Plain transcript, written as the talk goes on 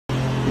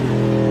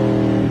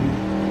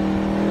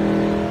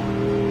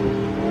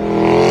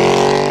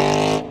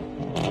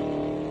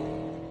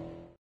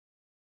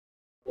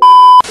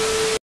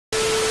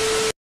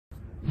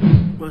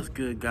What's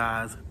good,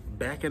 guys?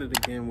 Back at it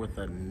again with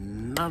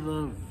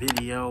another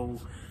video,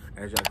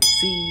 as y'all can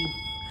see.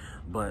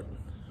 But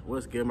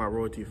what's good, my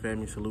royalty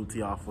family? Salute to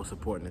y'all for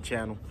supporting the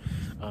channel.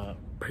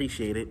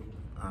 Appreciate it.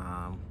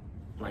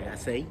 Like I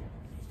say,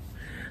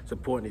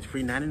 supporting is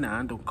free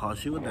 99, don't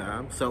cost you a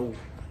dime. So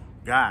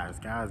guys,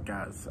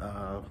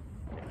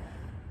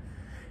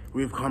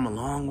 we've come a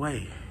long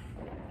way,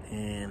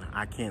 and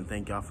I can't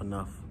thank y'all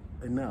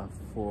enough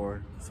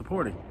for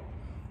supporting.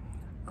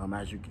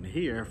 As you can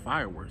hear,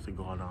 fireworks are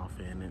going off,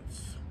 and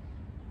it's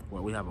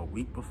what we have a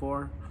week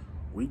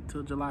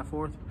till July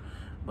 4th,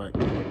 but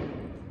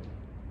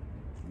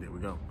there we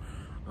go.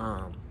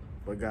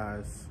 But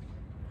guys,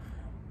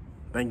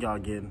 thank y'all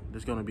again.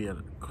 This is going to be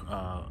an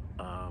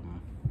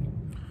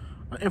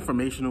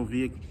informational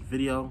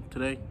video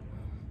today,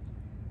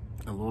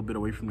 a little bit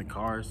away from the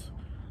cars,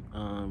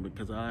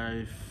 because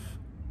I've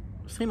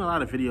seen a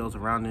lot of videos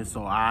around this,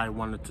 so I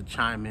wanted to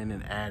chime in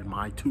and add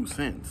my 2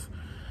 cents.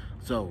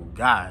 So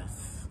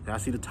guys, y'all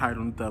see the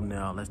title and the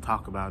thumbnail. Let's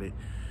talk about it.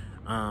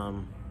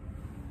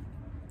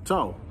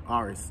 So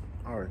all right,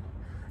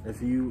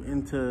 if you're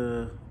new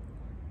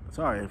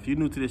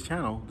to this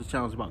channel is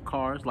about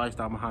cars,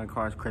 lifestyle behind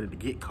cars, credit to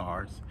get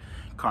cars,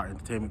 car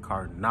entertainment,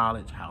 car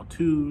knowledge,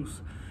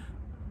 how-tos,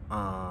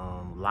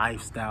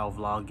 lifestyle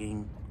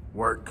vlogging,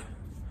 work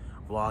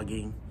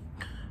vlogging,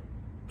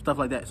 stuff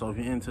like that. So if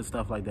you're into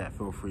stuff like that,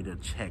 feel free to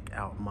check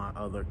out my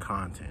other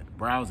content.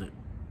 Browse it.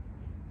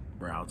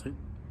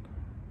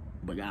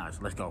 But guys,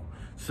 let's go.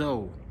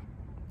 So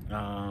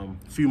a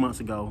few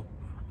months ago,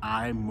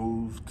 I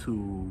moved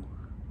to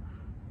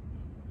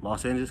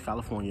Los Angeles,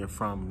 California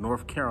from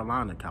North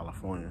Carolina,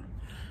 California.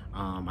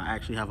 I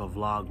actually have a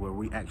vlog where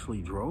we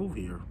actually drove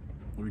here.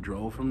 We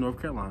drove from North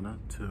Carolina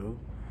to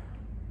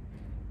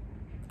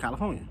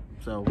California.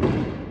 So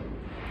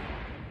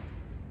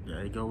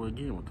there you go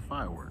again with the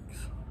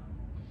fireworks.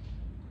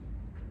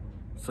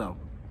 So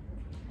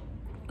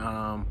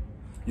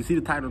you see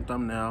the title and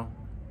thumbnail.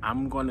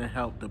 I'm going to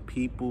help the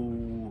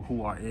people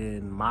who are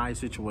in my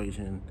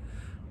situation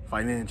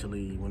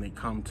financially when it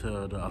comes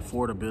to the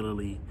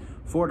affordability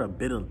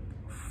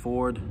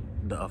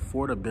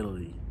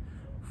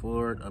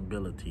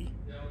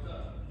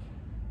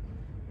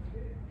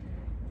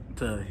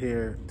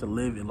to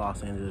live in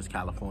Los Angeles,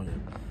 California.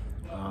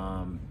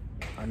 I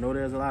know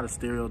there's a lot of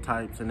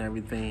stereotypes and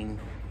everything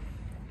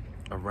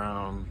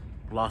around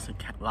Los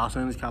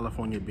Angeles,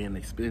 California being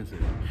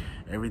expensive.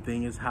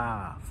 Everything is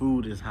high,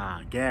 food is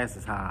high, gas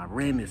is high,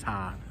 rent is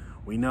high,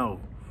 we know.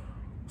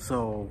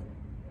 So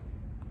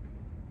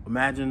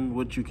imagine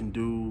what you can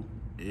do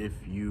if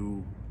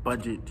you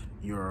budget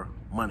your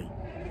money.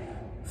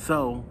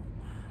 So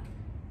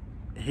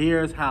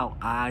here's how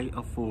I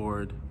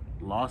afford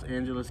Los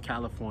Angeles,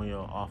 California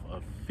off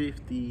a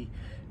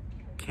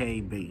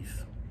 50K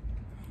base.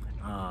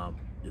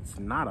 It's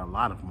not a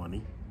lot of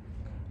money.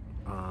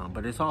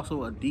 But it's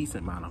also a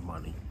decent amount of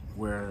money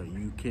where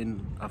you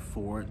can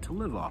afford to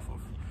live off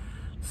of.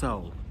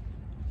 So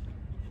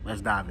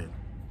let's dive in.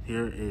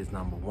 Here is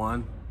number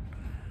one.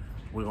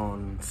 We're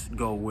going to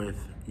go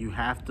with, you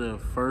have to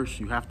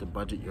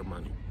budget your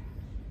money.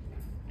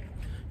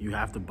 You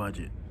have to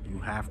budget.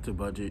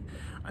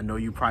 I know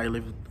you probably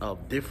lived a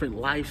different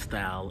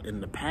lifestyle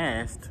in the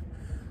past,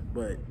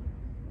 but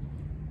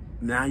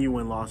now you're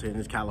in Los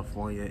Angeles,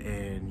 California,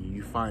 and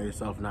you find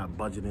yourself not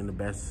budgeting the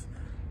best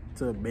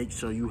to make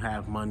sure you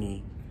have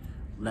money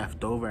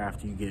left over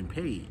after you get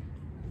paid.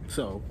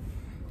 So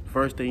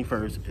first thing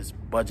first is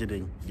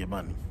budgeting your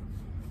money.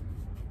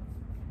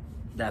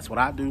 That's what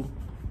I do.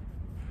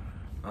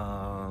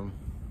 And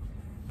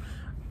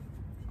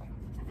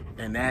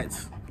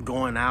that's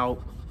going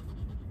out,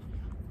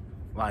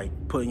 like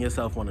putting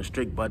yourself on a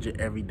strict budget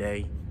every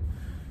day.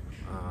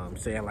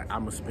 Saying like,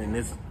 I'm gonna spend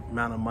this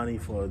amount of money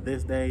for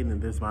this day and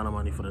then this amount of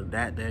money for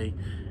that day.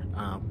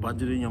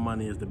 Budgeting your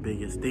money is the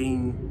biggest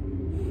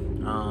thing.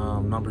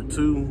 Number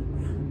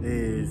 2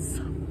 is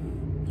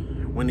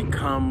when it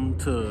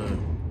comes to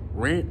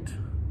rent,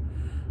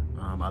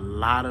 a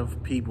lot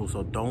of people,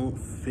 so don't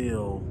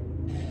feel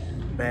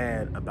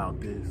bad about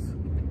this.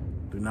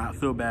 Do not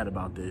feel bad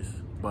about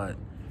this, but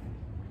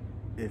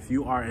if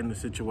you are in the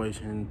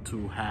situation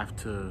to have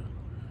to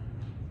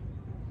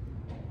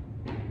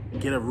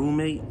get a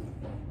roommate,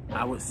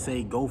 I would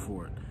say go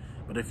for it.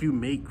 But if you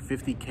make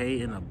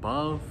 50K and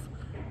above,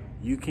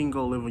 you can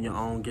go live on your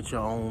own, get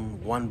your own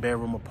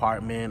 1-bedroom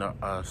apartment or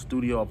a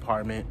studio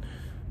apartment.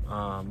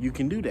 You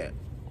can do that.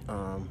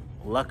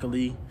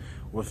 Luckily,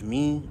 with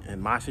me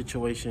and my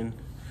situation,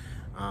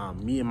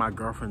 me and my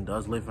girlfriend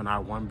does live in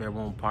our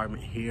 1-bedroom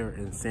apartment here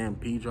in San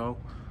Pedro,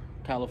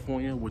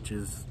 California, which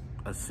is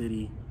a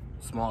city,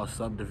 small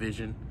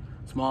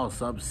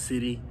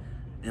sub-city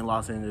in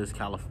Los Angeles,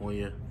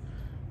 California.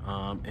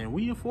 And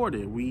we afford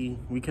it. We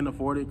can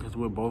afford it because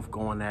we're both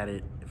going at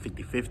it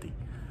 50-50.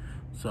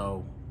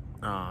 So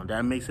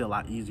that makes it a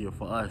lot easier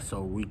for us,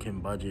 so we can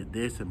budget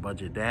this and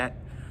budget that,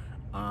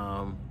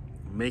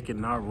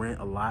 making our rent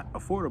a lot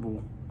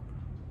affordable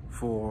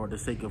for the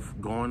sake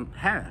of going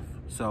half.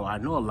 So I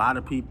know a lot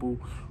of people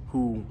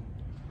who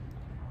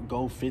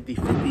go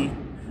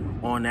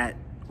 50-50 on that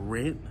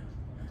rent.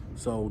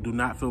 So do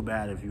not feel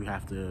bad if you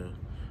have to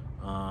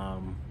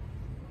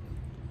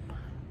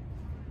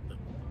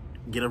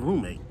get a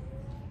roommate.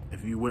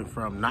 If you went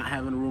from not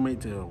having a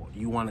roommate to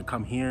you want to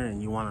come here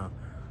and you want to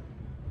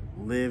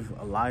live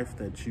a life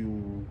that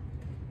you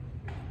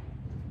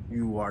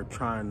are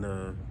trying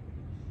to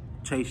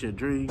chase your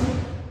dream,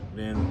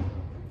 then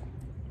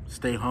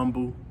stay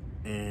humble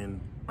and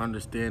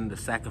understand the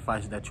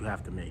sacrifices that you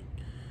have to make.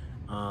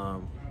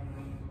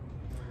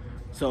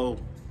 So,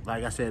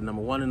 like I said,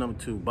 number one and number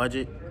two,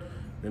 budget.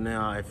 And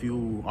now, if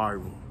you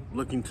are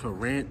looking to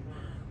rent,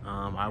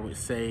 I would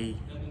say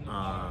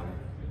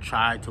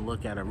try to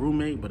look at a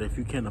roommate. But if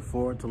you can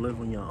afford to live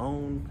on your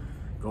own,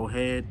 go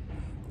ahead.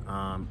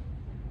 I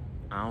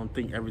don't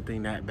think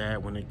everything that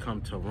bad when it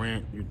comes to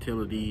rent,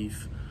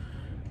 utilities.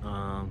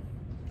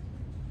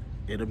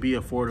 It'll be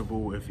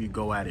affordable if you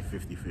go at it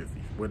 50-50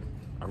 with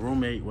a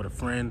roommate, with a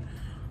friend,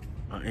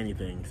 or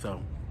anything.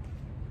 So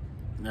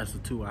that's the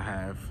two I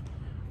have.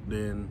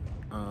 Then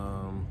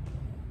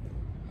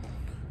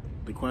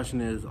the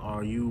question is,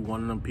 are you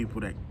one of them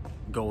people that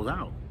goes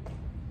out?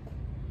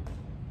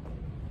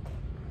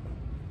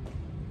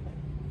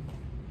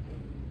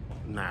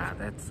 Nah,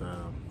 that's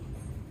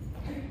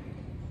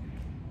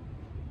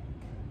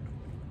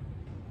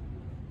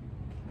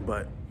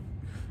but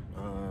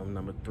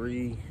number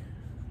three,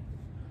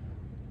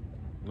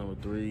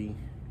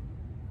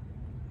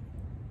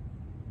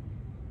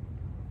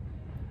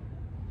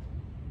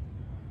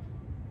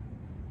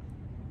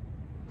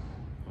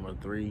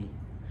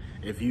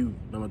 if you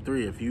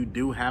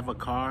do have a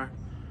car,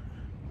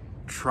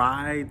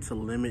 try to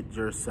limit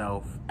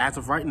yourself, as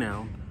of right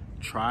now,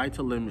 try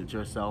to limit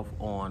yourself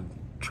on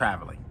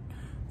traveling.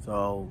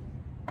 So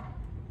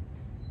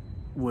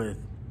with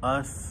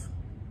us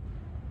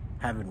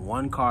having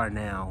one car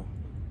now,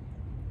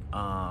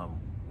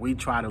 we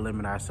try to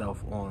limit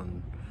ourselves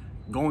on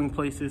going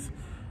places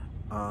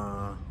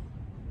to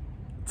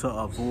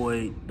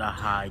avoid the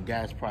high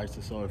gas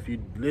prices. So if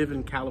you live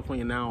in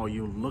California now, or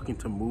you're looking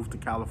to move to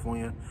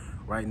California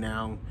right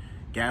now,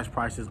 gas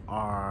prices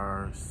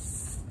are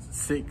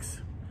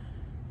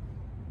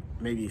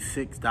maybe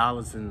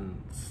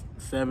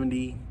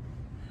 $6.70,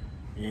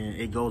 and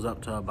it goes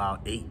up to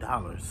about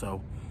 $8.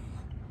 So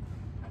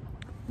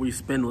we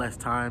spend less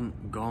time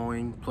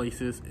going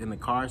places in the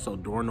car. So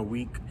during the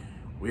week,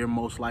 we'll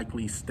most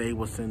likely stay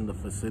within the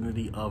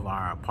vicinity of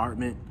our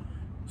apartment.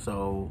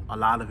 So a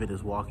lot of it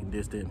is walking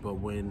distance, but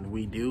when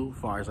we do,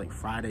 as far as like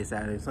Friday,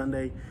 Saturday,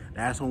 Sunday,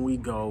 that's when we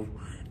go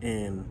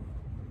and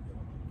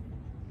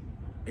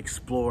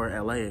explore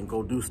LA and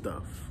go do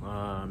stuff.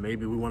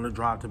 Maybe we want to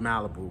drive to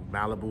Malibu.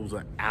 Malibu's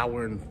an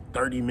hour and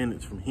 30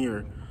 minutes from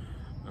here.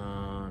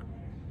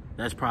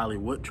 That's probably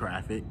with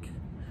traffic,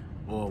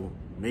 or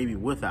maybe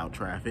without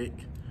traffic.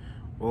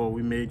 Or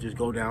we may just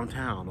go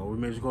downtown, or we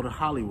may just go to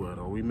Hollywood,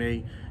 or we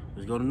may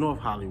just go to North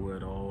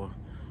Hollywood, or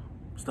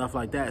stuff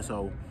like that.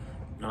 So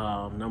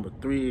number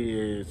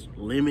three is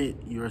limit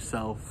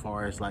yourself as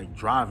far as like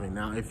driving.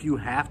 Now, if you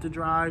have to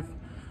drive,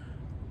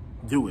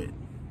 do it.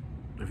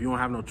 If you don't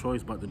have no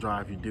choice but to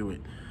drive, you do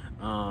it.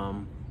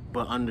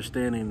 But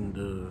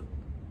understanding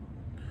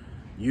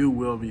you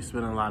will be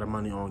spending a lot of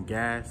money on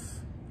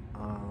gas,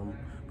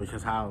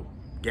 because how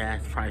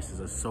gas prices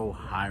are so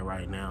high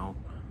right now.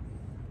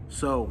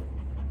 So,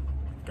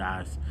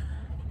 guys,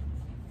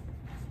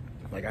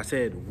 like I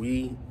said,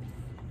 we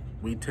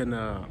tend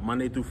to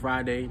Monday through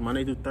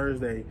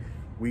Thursday,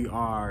 we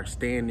are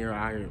staying near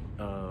our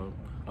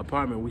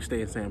apartment. We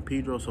stay in San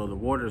Pedro, so the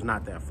water is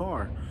not that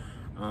far.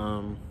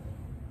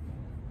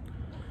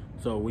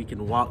 So we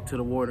can walk to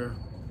the water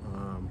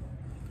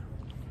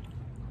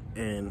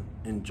and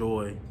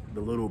enjoy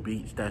the little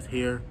beach that's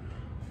here.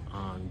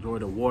 Enjoy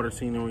the water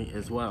scenery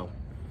as well.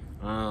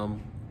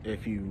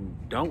 If you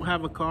don't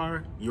have a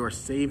car, you're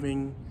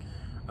saving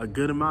a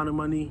good amount of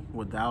money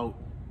without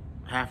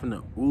having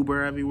to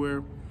Uber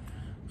everywhere.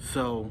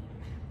 So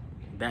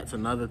that's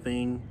another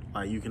thing.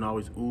 Like, you can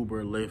always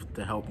Uber, Lyft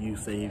to help you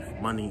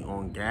save money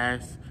on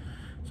gas.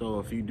 So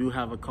if you do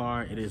have a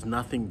car, it is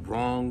nothing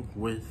wrong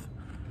with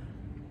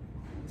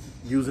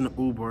using an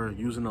Uber,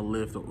 using a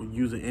Lyft, or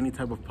using any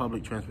type of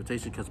public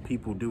transportation, because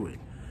people do it.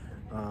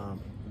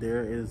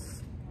 There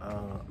is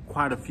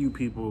quite a few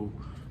people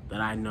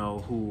that I know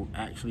who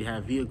actually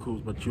have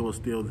vehicles, but you'll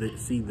still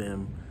see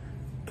them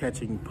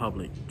catching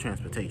public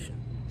transportation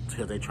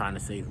because they're trying to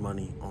save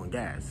money on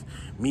gas.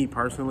 Me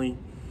personally,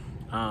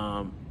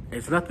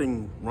 it's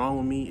nothing wrong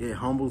with me. It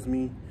humbles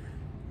me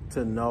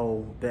to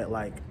know that,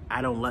 like,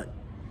 I don't let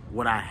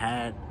what I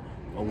had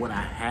or what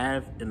I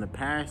have in the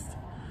past,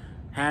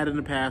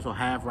 or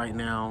have right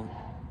now,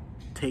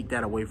 take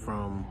that away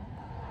from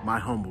my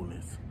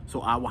humbleness.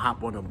 So I will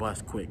hop on a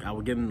bus quick. I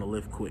will get in the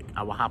Lyft quick.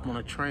 I will hop on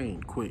a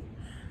train quick,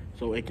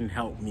 so it can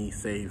help me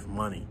save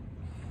money.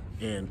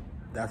 And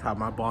that's how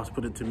my boss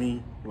put it to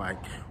me.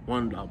 Like,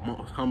 one of the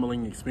most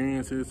humbling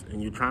experiences,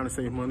 and you're trying to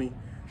save money,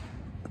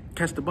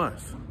 catch the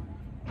bus.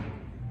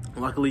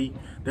 Luckily,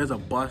 there's a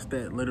bus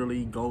that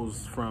literally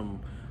goes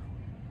from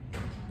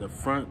the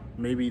front,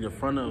 maybe the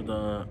front of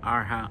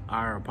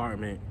our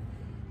apartment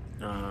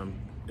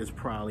is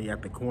probably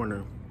at the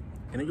corner,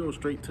 and it goes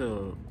straight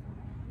to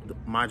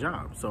my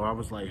job. So I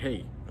was like,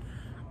 hey,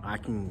 I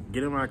can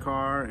get in my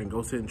car and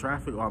go sit in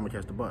traffic, or I'm gonna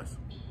catch the bus.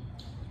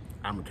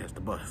 I'm gonna catch the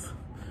bus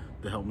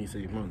to help me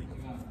save money.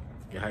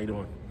 Yeah, how you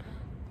doing?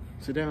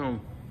 Sit down.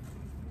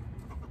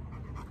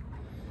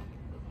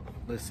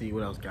 Let's see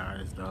what else,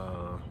 guys.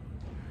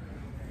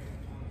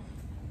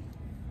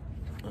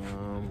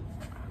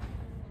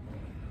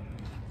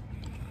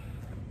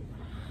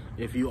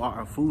 If you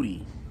are a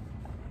foodie,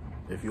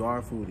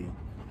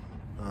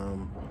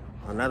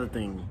 another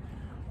thing,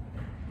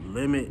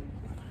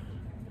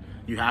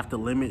 you have to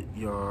limit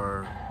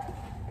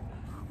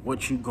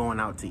what you going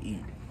out to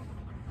eat.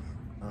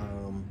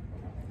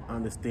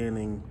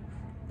 Understanding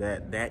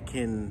that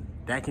can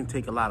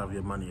take a lot of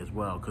your money as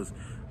well, because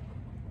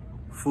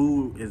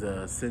food is an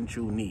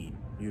essential need.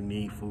 You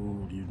need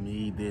food, you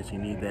need this, you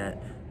need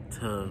that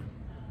to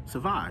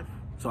survive.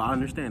 So I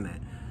understand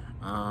that.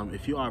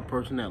 If you are a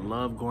person that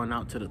loves going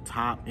out to the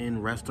top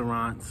end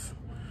restaurants,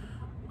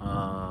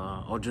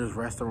 or just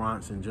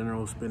restaurants in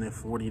general, spending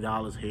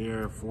 $40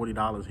 here,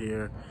 $40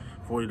 here,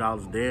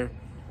 $40 there,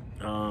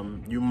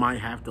 you might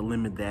have to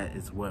limit that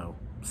as well.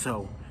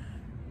 So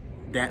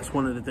that's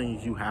one of the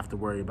things you have to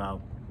worry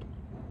about.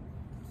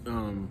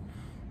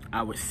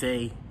 I would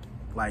say,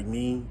 like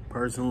me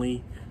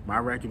personally, my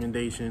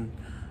recommendation,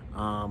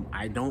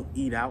 I don't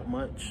eat out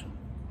much,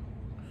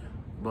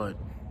 but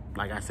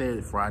like I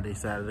said, Friday,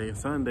 Saturday, and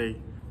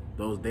Sunday,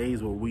 those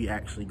days where we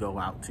actually go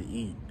out to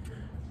eat.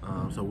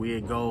 So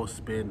we'd go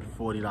spend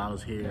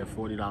 $40 here,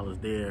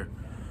 $40 there,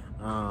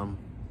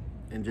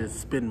 and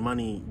just spend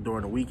money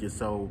during the weekend.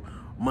 So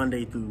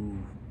Monday through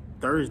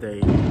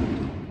Thursday,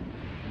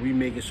 we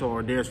making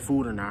sure there's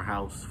food in our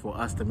house for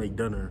us to make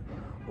dinner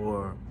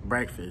or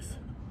breakfast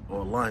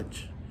or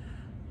lunch.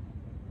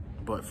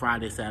 But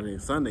Friday, Saturday,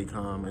 and Sunday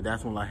come, and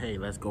that's when, like, hey,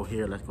 let's go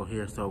here, let's go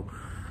here. So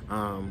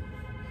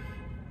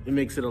it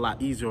makes it a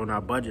lot easier on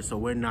our budget, so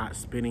we're not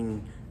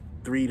spending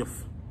 $300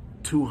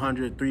 to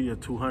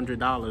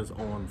 $200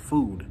 on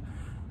food.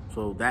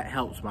 So that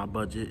helps my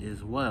budget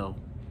as well.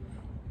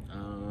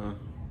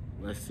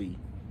 Let's see.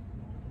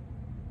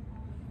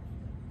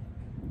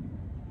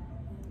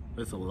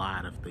 There's a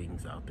lot of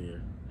things out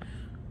there.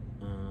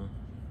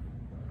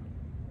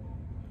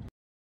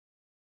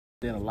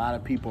 Then a lot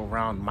of people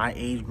around my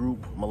age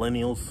group,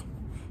 millennials,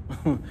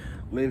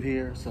 live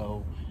here.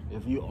 So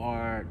if you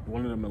are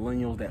one of the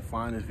millennials that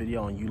find this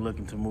video and you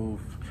looking to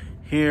move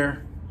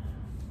here,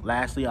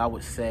 lastly, I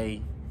would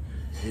say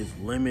is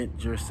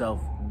limit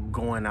yourself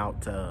going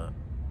out to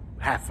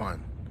have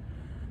fun.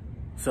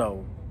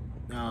 So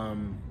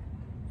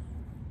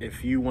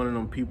if you one of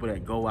them people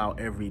that go out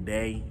every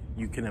day,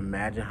 you can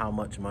imagine how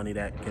much money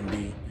that can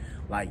be.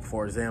 Like,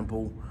 for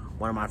example,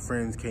 one of my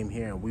friends came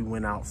here and we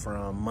went out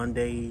from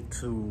Monday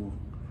to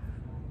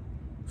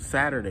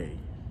Saturday.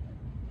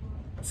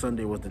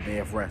 Sunday was the day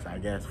of rest, I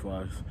guess,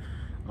 for us.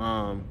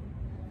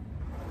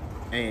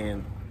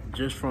 And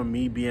just from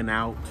me being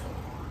out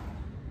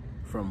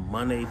from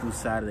Monday through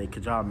Saturday,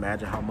 could y'all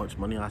imagine how much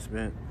money I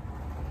spent?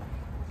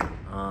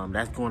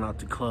 That's going out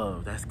to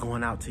clubs, that's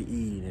going out to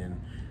eat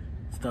and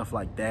stuff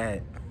like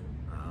that.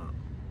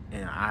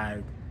 And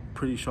I'm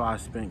pretty sure I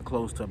spent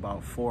close to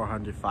about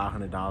 $400,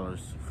 $500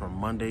 from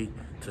Monday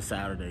to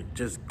Saturday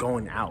just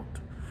going out.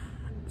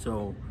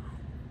 So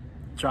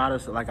try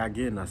to, like I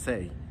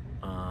say,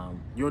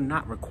 you're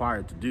not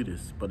required to do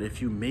this, but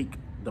if you make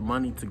the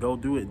money to go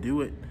do it,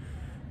 do it.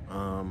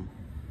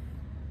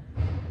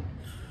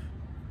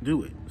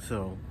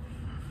 So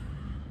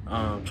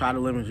try to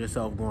limit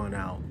yourself going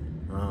out.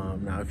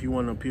 Now, if you're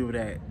one of the people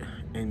that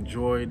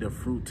enjoy the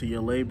fruit to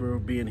your labor,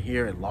 being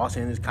here in Los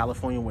Angeles,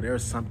 California, where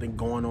there's something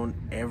going on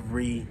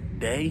every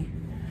day,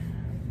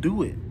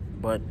 do it.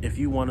 But if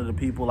you're one of the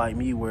people like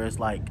me where it's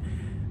like,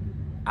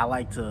 I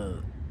like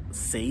to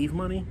save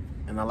money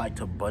and I like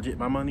to budget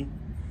my money,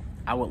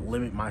 I would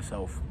limit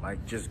myself,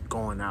 like just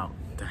going out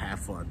to have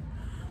fun.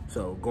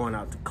 So going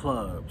out to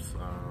clubs,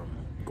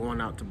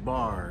 going out to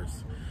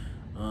bars,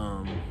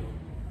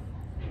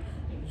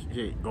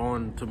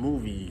 going to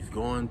movies,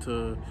 going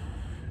to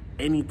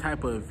any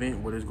type of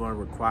event where it's going to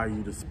require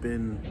you to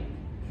spend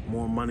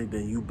more money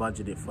than you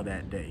budgeted for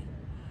that day.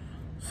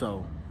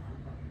 So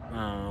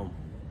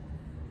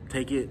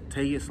take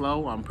it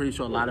slow. I'm pretty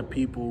sure a lot of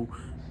people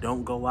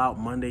don't go out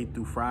Monday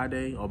through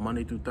Friday or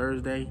Monday through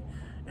Thursday,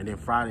 and then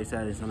Friday,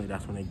 Saturday, Sunday,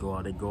 that's when they go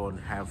out. They go and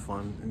have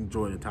fun,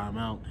 enjoy the time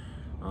out.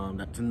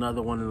 That's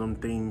another one of them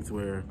things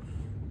where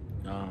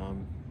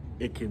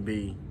it can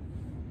be,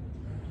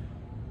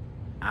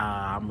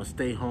 I'm gonna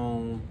stay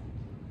home,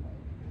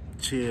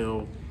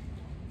 chill,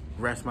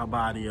 rest my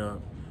body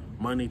up,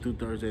 Monday through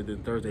Thursday,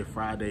 then Thursday,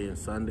 Friday, and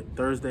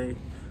Sunday.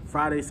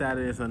 Friday,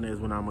 Saturday, and Sunday is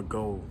when I'm gonna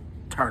go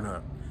turn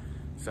up.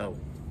 So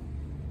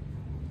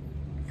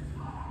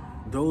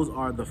those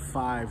are the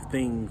 5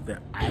 things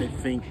that I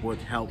think would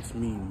help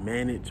me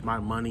manage my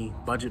money,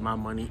 budget my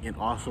money, and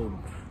also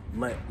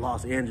let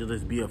Los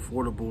Angeles be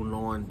affordable,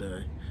 knowing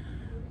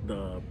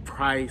the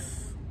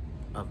price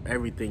of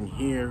everything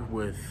here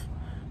with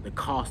the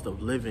cost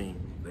of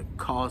living, the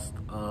cost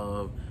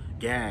of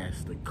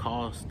gas, the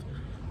cost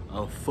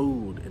of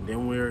food, and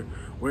then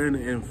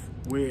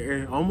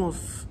we're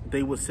almost,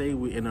 they would say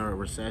we're in a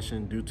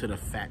recession due to the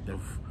fact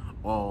of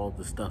all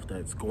the stuff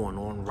that's going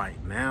on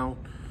right now.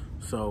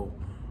 So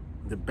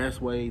the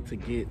best way to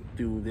get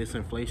through this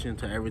inflation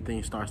till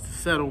everything starts to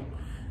settle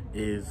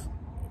is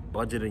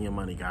budgeting your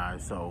money,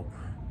 guys. So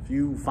if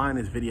you find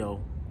this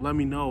video, let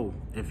me know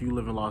if you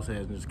live in Los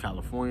Angeles,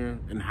 California,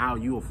 and how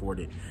you afford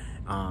it.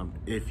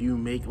 If you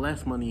make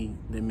less money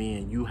than me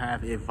and you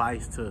have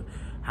advice to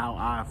how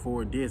I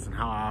afford this and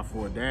how I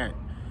afford that,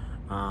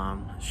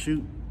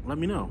 shoot, let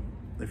me know.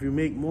 If you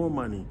make more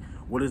money,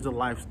 what is the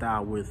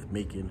lifestyle with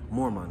making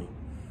more money?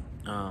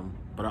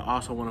 But I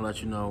also want to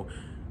let you know,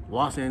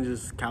 Los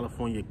Angeles,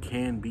 California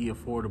can be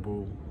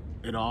affordable.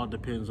 It all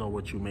depends on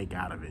what you make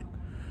out of it.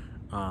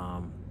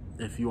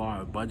 If you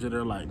are a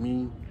budgeter like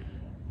me,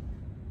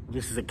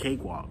 this is a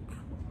cakewalk.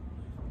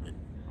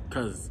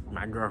 Because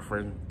my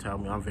girlfriend tell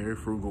me I'm very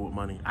frugal with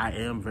money. I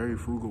am very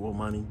frugal with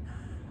money.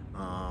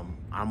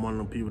 I'm one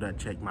of the people that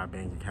check my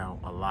bank account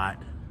a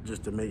lot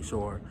just to make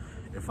sure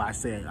if I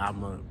say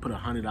I'm gonna put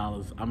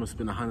 $100, I'm gonna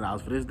spend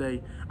 $100 for this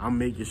day, I'm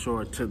making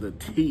sure to the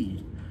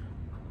T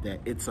that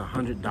it's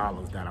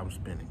 $100 that I'm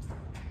spending.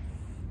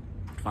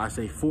 If I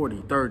say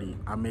 40, 30,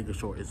 I'm making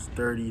sure it's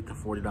 $30 to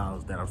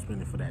 $40 that I'm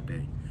spending for that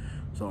day.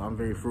 So I'm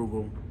very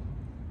frugal.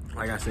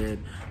 Like I said,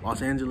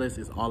 Los Angeles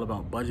is all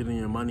about budgeting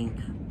your money.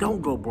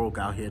 Don't go broke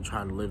out here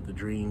trying to live the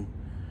dream.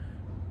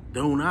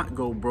 Do not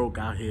go broke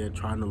out here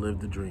trying to live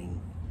the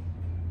dream.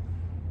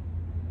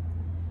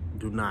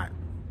 Do not.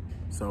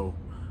 So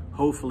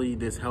hopefully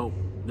this helped.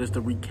 Just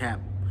to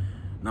recap,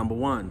 number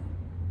one,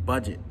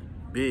 budget.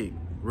 Big,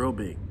 real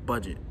big,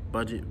 budget,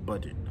 budget,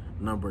 budget.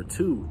 Number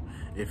two,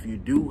 if you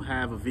do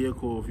have a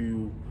vehicle, if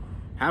you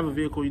have a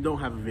vehicle, you don't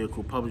have a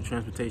vehicle, public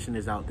transportation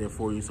is out there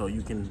for you, so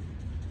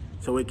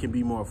it can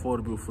be more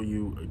affordable for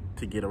you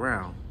to get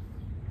around.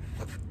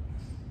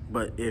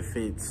 But if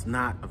it's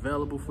not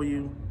available for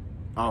you,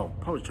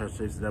 public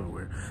transportation is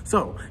everywhere.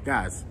 So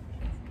guys,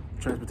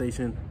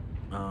 transportation,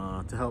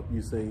 to help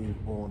you save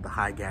on the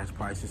high gas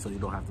prices so you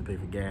don't have to pay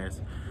for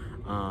gas.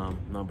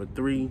 Number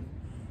three,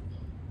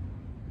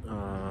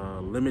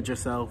 limit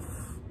yourself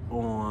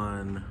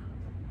on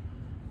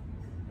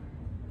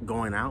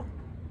going out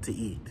to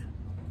eat.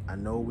 I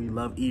know we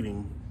love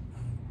eating.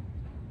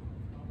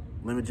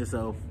 Limit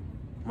yourself.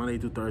 Monday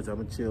through Thursday, I'm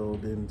gonna chill.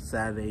 Then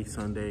Friday,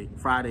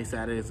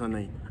 Saturday,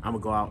 Sunday, I'm gonna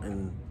go out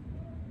and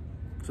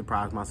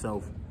surprise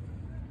myself.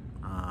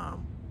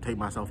 Take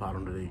myself out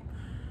on the date.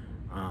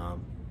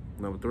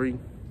 Number three.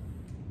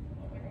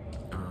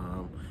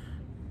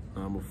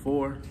 Number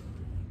four.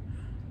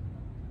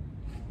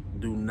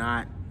 Do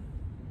not.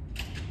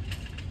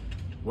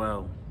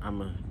 Well, I'm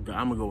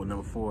gonna go with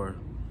number four,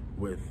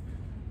 with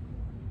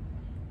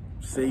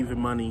saving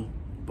money,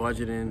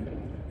 budgeting.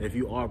 If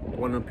you are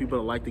one of the people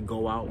that like to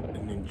go out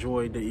and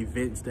enjoy the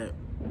events that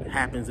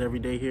happens every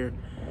day here,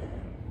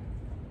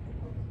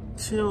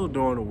 chill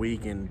during the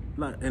week, and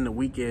in the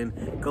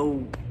weekend,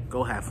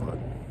 go have fun.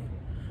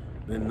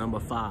 Then number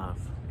five,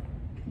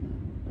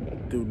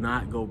 do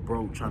not go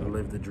broke trying to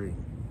live the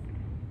dream.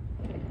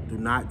 Do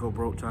not go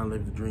broke trying to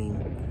live the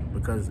dream,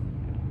 because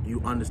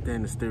you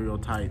understand the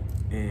stereotype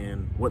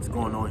and what's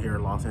going on here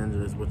in Los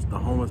Angeles with the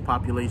homeless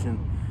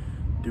population.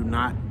 Do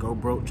not go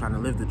broke trying to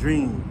live the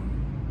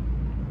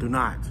dream. Do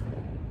not.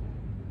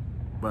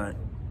 But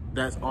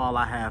that's all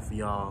I have for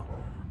y'all.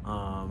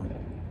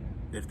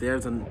 If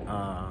there's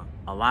a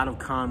lot of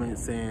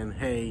comments saying,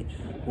 hey,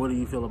 what do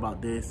you feel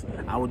about this?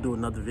 I will do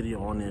another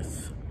video on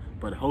this.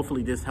 But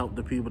hopefully this helped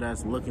the people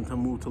that's looking to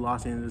move to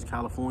Los Angeles,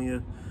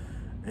 California.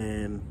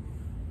 And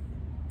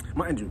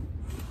mind you,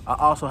 I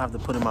also have to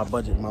put in my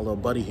budget, my little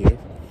buddy here.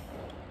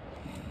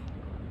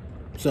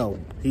 So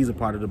he's a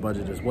part of the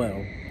budget as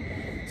well.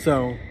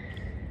 So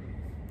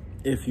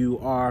if you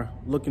are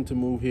looking to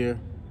move here,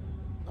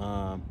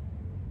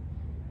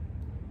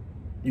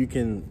 you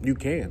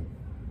can.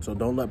 So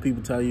don't let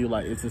people tell you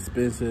like it's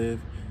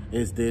expensive,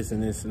 it's this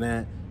and this and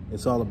that.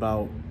 It's all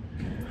about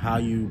how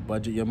you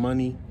budget your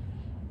money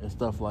and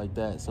stuff like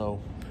that.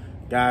 So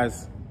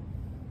guys,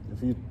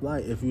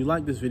 if you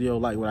like this video,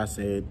 like what I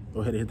said,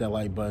 go ahead and hit that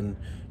like button,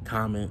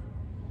 comment.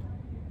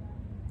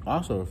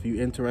 Also, if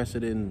you're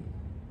interested in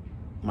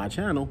my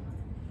channel,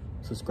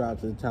 subscribe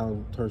to the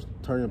channel,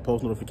 turn your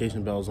post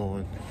notification bells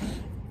on,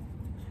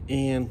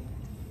 and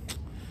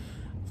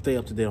stay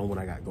up to date on what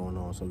I got going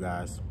on. So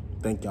guys,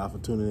 thank y'all for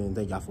tuning in.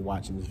 Thank y'all for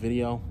watching this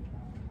video.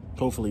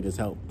 Hopefully this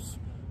helps.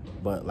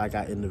 But like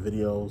I end the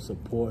video,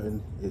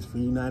 supporting is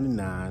free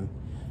 $99.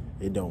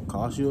 It don't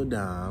cost you a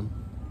dime.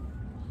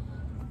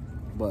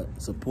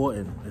 But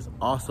supporting is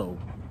also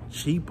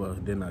cheaper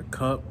than a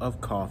cup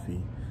of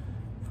coffee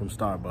from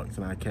Starbucks.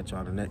 And I'll catch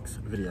y'all in the next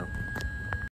video.